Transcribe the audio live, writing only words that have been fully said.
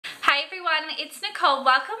everyone, it's Nicole.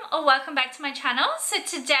 Welcome back to my channel. So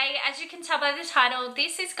today, as you can tell by the title,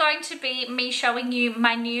 this is going to be me showing you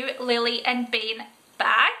my new Lily and Bean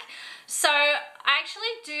bag. So I actually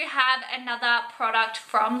do have another product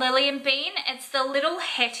from Lily and Bean. It's the little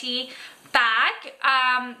Hetty bag.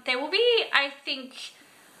 There will be, I think,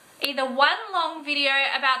 either one long video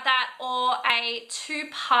about that or a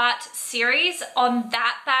two-part series on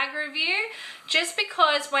that bag review, just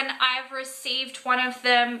because when I've received one of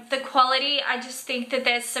them, the quality, I just think that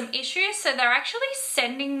there's some issues. So they're actually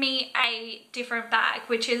sending me a different bag,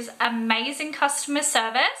 which is amazing customer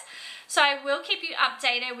service. So I will keep you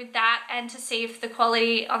updated with that and to see if the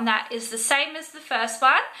quality on that is the same as the first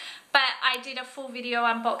one. But I did a full video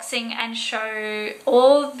unboxing and show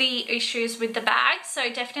all the issues with the bag.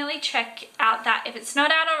 So definitely check out that. If it's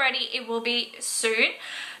not out already, it will be soon.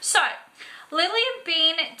 So Lily and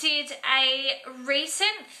Bean did a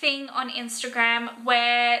recent thing on Instagram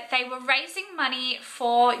where they were raising money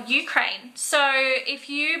for Ukraine. So if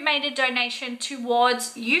you made a donation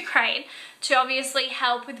towards Ukraine to obviously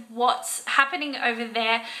help with what's happening over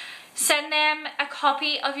there, send them a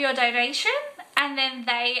copy of your donation and then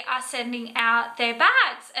they are sending out their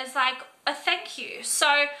bags as like a thank you.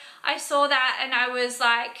 So I saw that and I was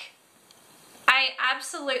like, I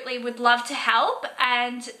absolutely would love to help,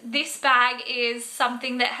 and this bag is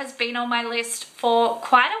something that has been on my list for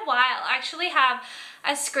quite a while. I actually have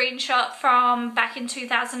a screenshot from back in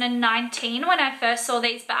 2019 when I first saw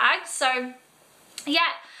these bags. So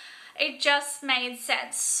yeah, it just made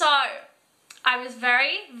sense. So I was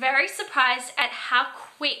very, very surprised at how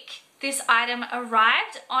quick this item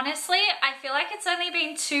arrived. Honestly, I feel like it's only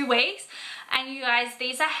been 2 weeks, and you guys,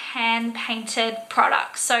 these are hand painted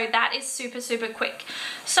products, so that is super, super quick.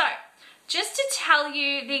 So just to tell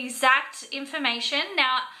you the exact information,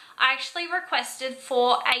 now I actually requested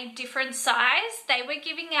for a different size. They were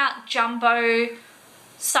giving out jumbo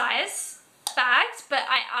size bags, but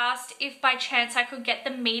I asked if by chance I could get the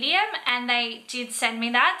medium, and they did send me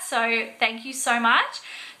that, so thank you so much.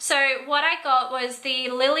 So what I got was the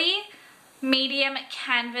Lily medium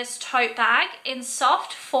canvas tote bag in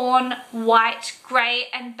soft fawn, white, grey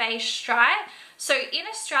and beige stripe. So in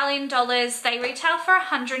Australian dollars they retail for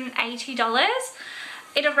 $180.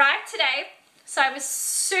 It arrived today, so I was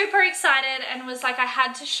super excited and was like, I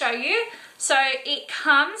had to show you. So it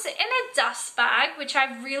comes in a dust bag, which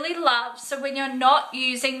I really love. So when you're not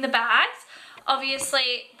using the bags,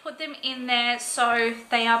 obviously put them in there so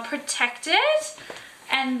they are protected.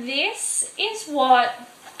 And this is what,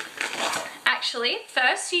 actually,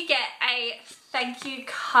 first you get a thank you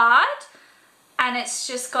card, and it's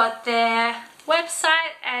just got their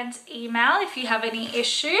website and email if you have any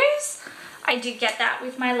issues. I did get that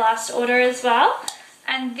with my last order as well.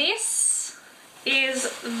 And this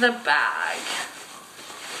is the bag.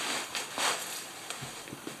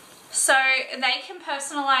 So they can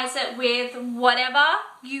personalize it with whatever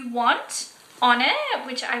you want on it,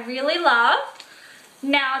 which I really love.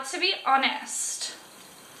 Now, to be honest,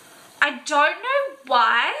 I don't know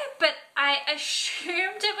why, but I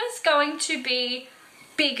assumed it was going to be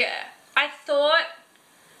bigger. I thought,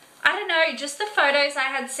 I don't know, just the photos I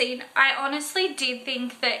had seen, I honestly did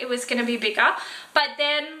think that it was going to be bigger. But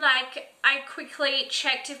then, like, I quickly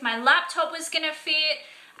checked if my laptop was going to fit,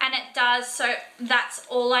 and it does, so that's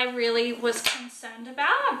all I really was concerned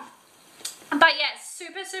about. But yeah,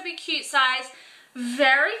 super, super cute size.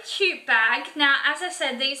 Very cute bag. Now, as I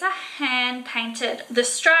said, these are hand painted. The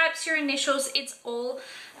stripes, your initials, it's all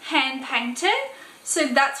hand painted. So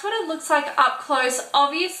that's what it looks like up close.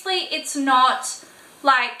 Obviously, it's not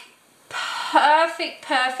like perfect,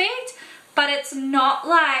 but it's not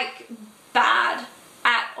like bad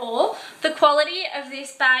at all. The quality of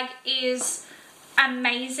this bag is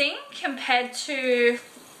amazing compared to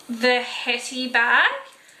the Hetty bag.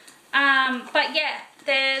 But yeah,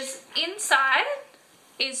 there's inside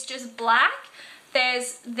is just black.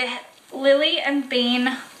 There's the Lily and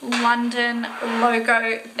Bean London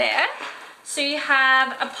logo there. So you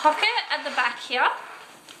have a pocket at the back here,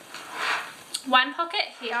 one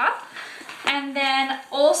pocket here, and then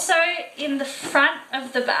also in the front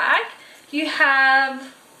of the bag you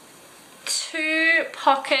have 2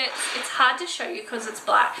 pockets. It's hard to show you because it's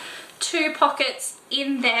black. 2 pockets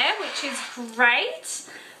in there, which is great.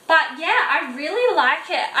 But yeah, I really like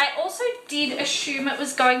it. I also did assume it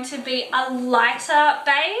was going to be a lighter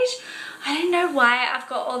beige. I don't know why I've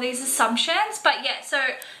got all these assumptions, but yeah, so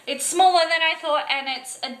it's smaller than I thought and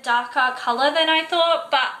it's a darker color than I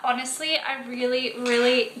thought, but honestly, I really,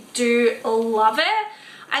 really do love it.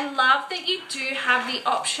 I love that you do have the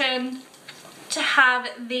option to have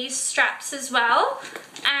these straps as well,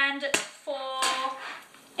 and for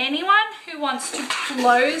anyone who wants to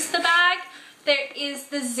close the bag, there is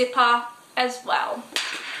the zipper as well.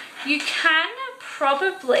 You can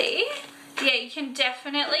probably, yeah, you can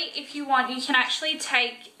definitely, if you want, you can actually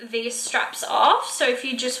take these straps off. So if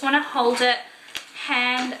you just want to hold it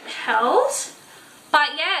handheld. But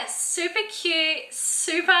yeah, super cute,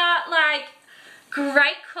 super like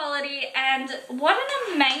great quality, and what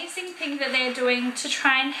an amazing thing that they're doing to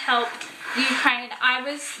try and help Ukraine. I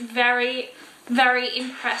was very, very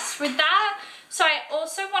impressed with that. So I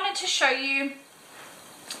also wanted to show you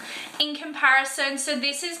in comparison. So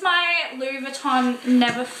this is my Louis Vuitton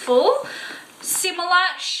Never Full. Similar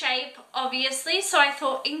shape, obviously. So I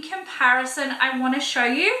thought in comparison, I want to show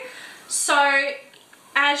you. So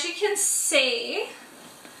as you can see,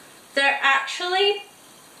 they're actually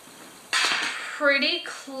pretty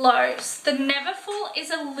close. The Never Full is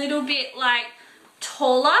a little bit like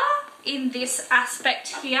taller in this aspect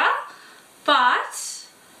here, but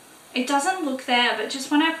it doesn't look there, but just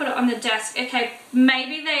when I put it on the desk, okay,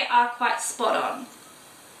 maybe they are quite spot on.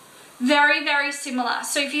 Very, very similar.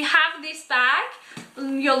 So if you have this bag,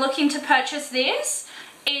 you're looking to purchase this,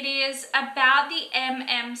 it is about the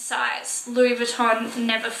MM size Louis Vuitton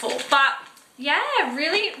Never Full. But yeah,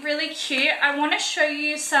 really, really cute. I want to show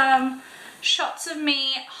you some shots of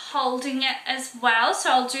me holding it as well, so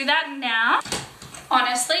I'll do that now.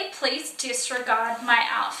 Honestly, please disregard my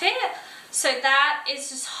outfit. So that is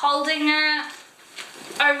just holding it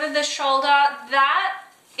over the shoulder. That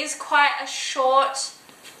is quite a short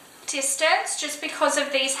distance just because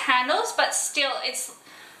of these handles, but still it's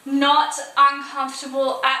not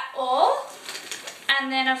uncomfortable at all. And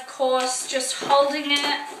then of course just holding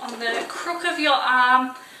it on the crook of your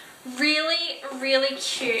arm. Really, really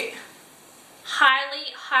cute.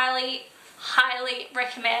 Highly, highly, highly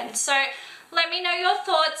recommend. So let me know your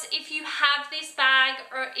thoughts if you have this bag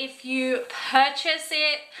or if you purchase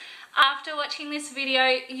it after watching this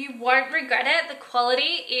video. You won't regret it. The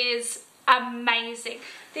quality is amazing.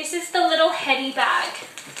 This is the little heady bag,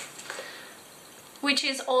 which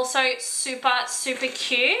is also super, super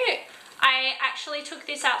cute. I actually took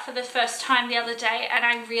this out for the first time the other day and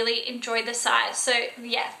I really enjoyed the size. So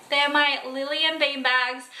yeah, they're my Lily and Bean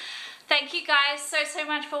bags. Thank you guys so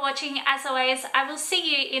much for watching. As always, I will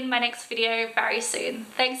see you in my next video very soon.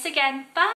 Thanks again. Bye.